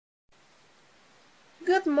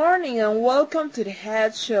Good morning and welcome to the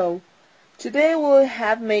Head Show. Today we'll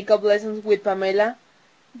have makeup lessons with Pamela,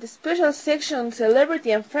 the special section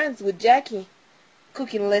Celebrity and Friends with Jackie,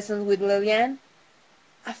 cooking lessons with Lilian,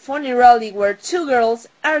 a funny rally where two girls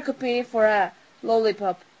are competing for a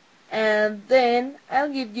lollipop, and then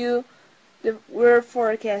I'll give you the weather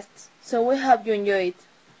forecast, so we hope you enjoy it.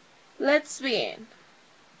 Let's begin.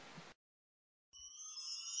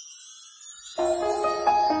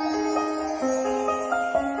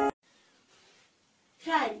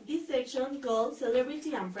 Hi, this section called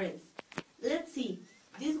Celebrity and Friends. Let's see,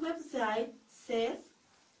 this website says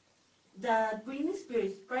that Britney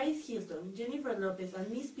Spears, Paris Hilton, Jennifer Lopez, and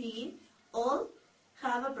Miss Piggy all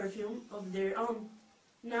have a perfume of their own.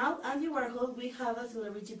 Now, Andy Warhol will have a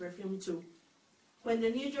celebrity perfume too. When the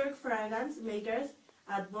New York fragrance makers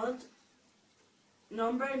at Bond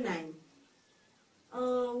number 9.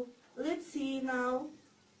 Oh, let's see now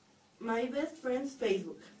my best friend's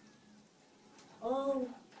Facebook. Oh,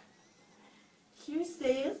 here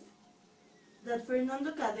says that Fernando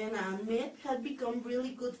Cadena and Met had become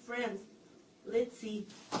really good friends. Let's see.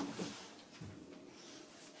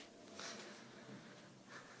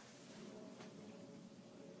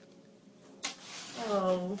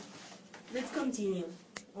 Oh, let's continue.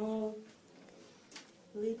 Oh,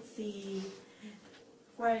 let's see.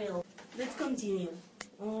 Where else? Let's continue.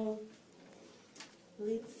 Oh,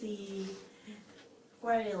 let's see.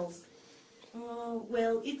 Where else?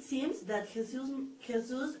 Well, it seems that Jesus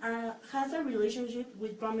has a relationship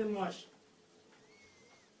with Pamela Mosh.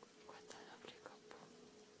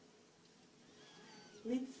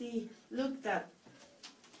 Let's see. Look that.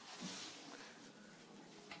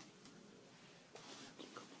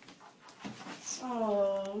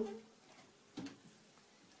 Oh.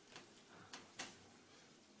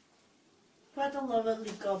 What a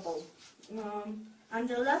lovely couple. And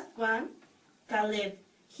the last one, Caleb.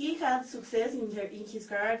 He had success in his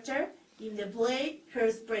character in the play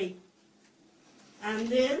Hairspray. And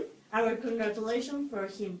then, our congratulations for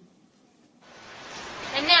him.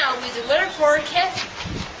 And now, with the weather forecast,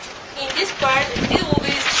 in this part, it will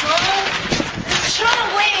be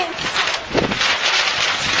strong winds.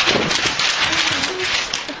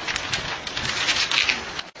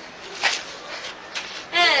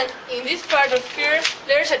 And in this part of here,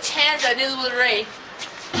 there's a chance that it will rain.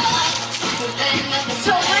 So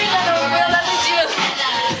bring an umbrella with you.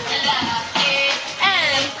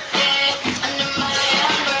 And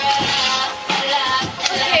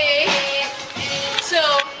okay, so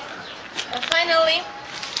finally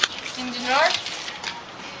in the north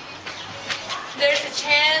there's a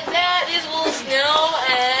chance that it will snow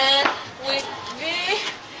and will be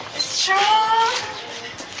strong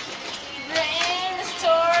rain,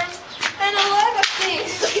 storms, and a lot of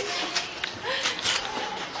things.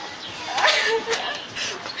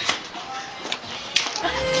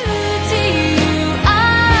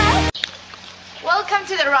 Welcome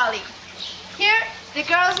to the rally. Here, the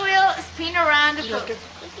girls will spin around the pool.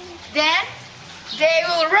 Then, they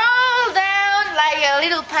will roll down like a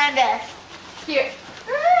little panda. Here.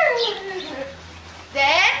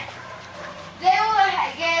 Then, they will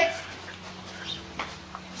get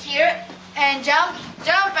here and jump and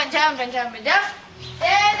jump and jump and jump.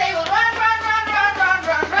 Then they will run.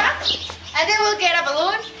 And they will get a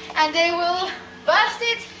balloon and they will bust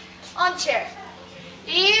it on chair.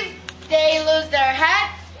 If they lose their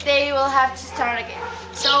hat, they will have to start again.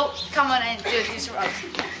 So come on and do this run.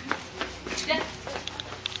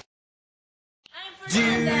 Do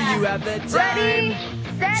you have the time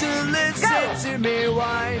to listen to me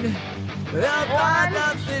whine about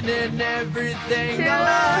nothing and everything all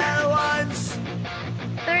at once?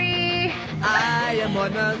 3. I am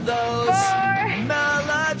one of those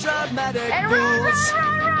melodramatic fools.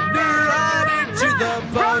 Running to the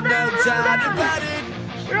bone, no doubt about it.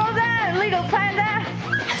 Roll down, little panda.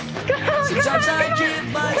 Sometimes I give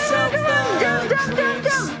myself the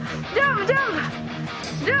creeps.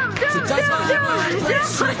 Sometimes my mind plays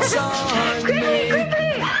tricks on me.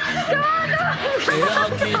 It all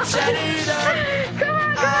keeps adding up.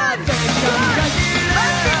 I think I'm cracking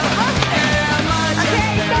up. Am I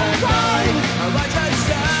just paranoid? Am I just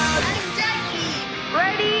out?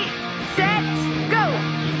 Ready, set, go.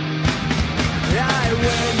 I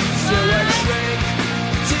went to a shrink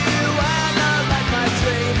to analyze my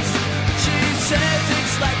dreams. She says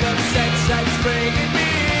it's like a sex that's bringing me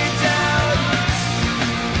down.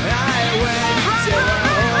 I went to a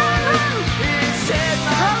whore. He said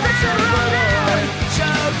my heart's a bore.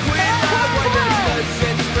 Choke with my wonders,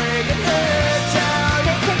 it's bringing her down.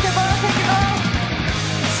 Take the ball.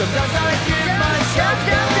 Sometimes I give myself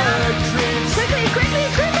the dreams. Quickly.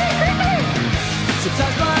 Sometimes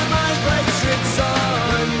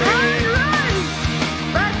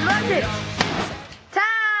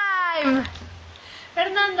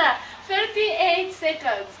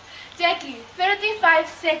 5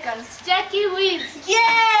 seconds. Jackie wins.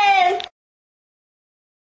 Yes!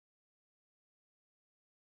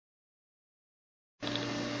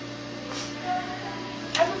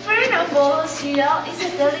 Preparing a bowl of cereal is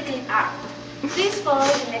a delicate art. Please follow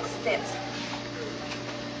the next steps.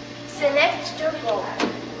 Select your bowl.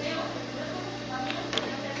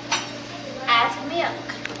 Add milk.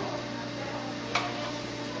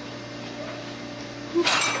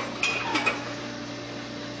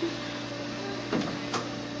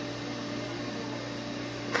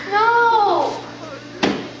 No!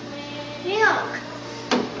 Milk.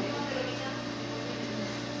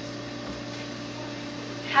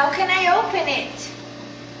 How can I open it?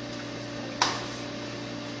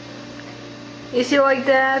 Is it like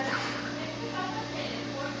that?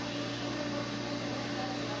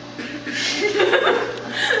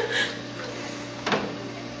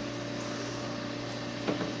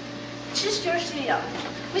 Choose your cereal.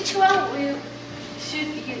 Which one will should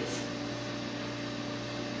we use?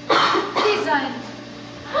 This one.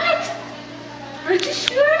 What? Are you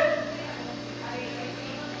sure?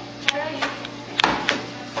 Try it.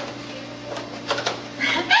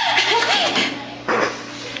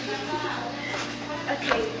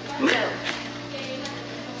 Okay, no.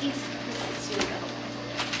 This is cereal.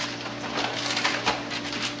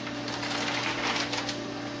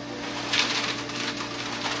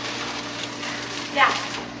 Yeah.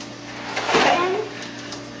 And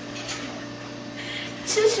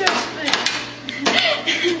choose your spoon.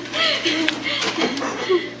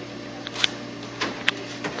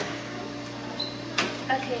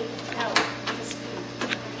 Okay, now the spoon.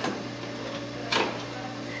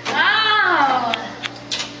 Wow!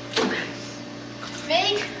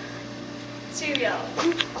 Make cereal.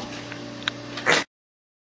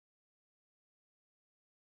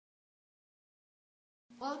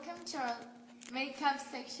 Welcome to our makeup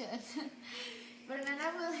section.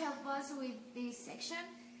 Fernanda will help us with this section.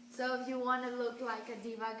 So if you want to look like a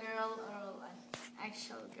diva girl or an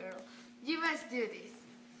actual girl, you must do this.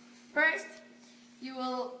 First, you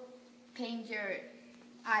will paint your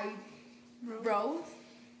eyebrows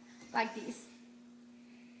like this.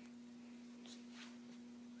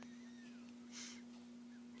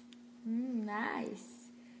 Nice.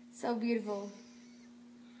 So beautiful.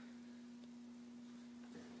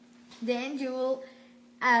 Then you will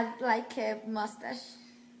add like a mustache,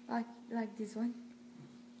 like this one.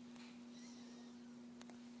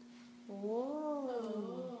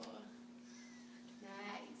 Oh.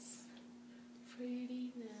 Nice.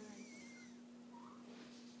 Pretty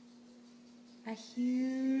nice. A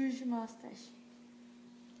huge mustache.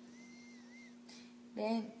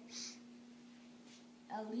 Then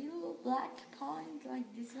a little black point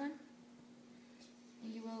like this one.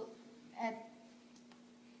 And you will add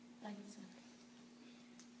like this one.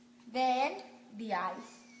 Then the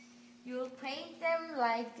eyes. You will paint them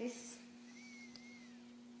like this.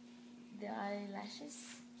 The eyelashes.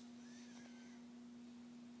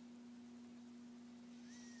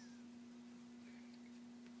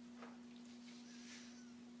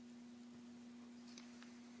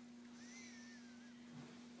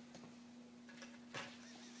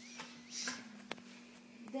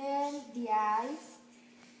 Then the eyes.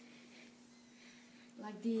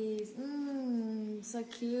 Like this. So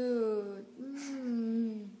cute.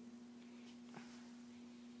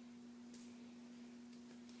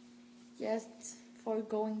 Just for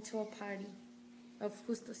going to a party of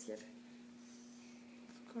Justo Cierre.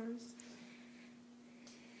 Of course.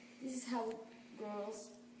 This is how girls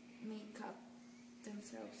make up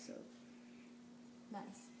themselves so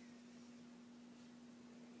nice.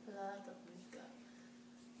 A lot of makeup.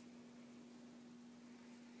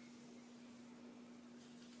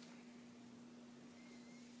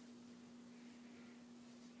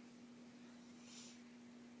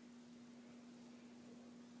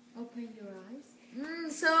 Open your eyes.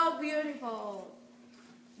 So beautiful.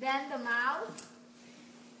 Then the mouth.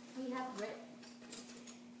 We have red.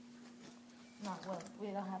 No, well, we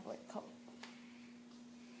don't have red color.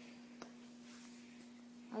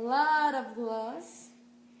 A lot of gloss.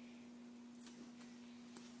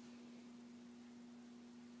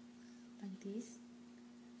 Like this.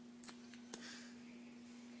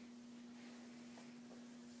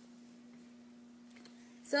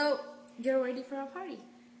 So, you're ready for a party.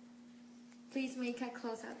 Please make a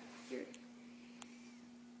close-up here.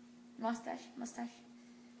 Mustache.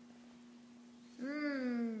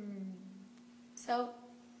 So,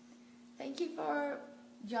 thank you for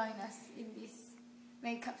joining us in this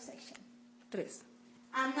makeup section. 3.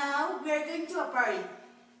 And now we are going to a party.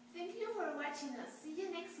 Thank you for watching us. See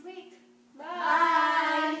you next week. Bye.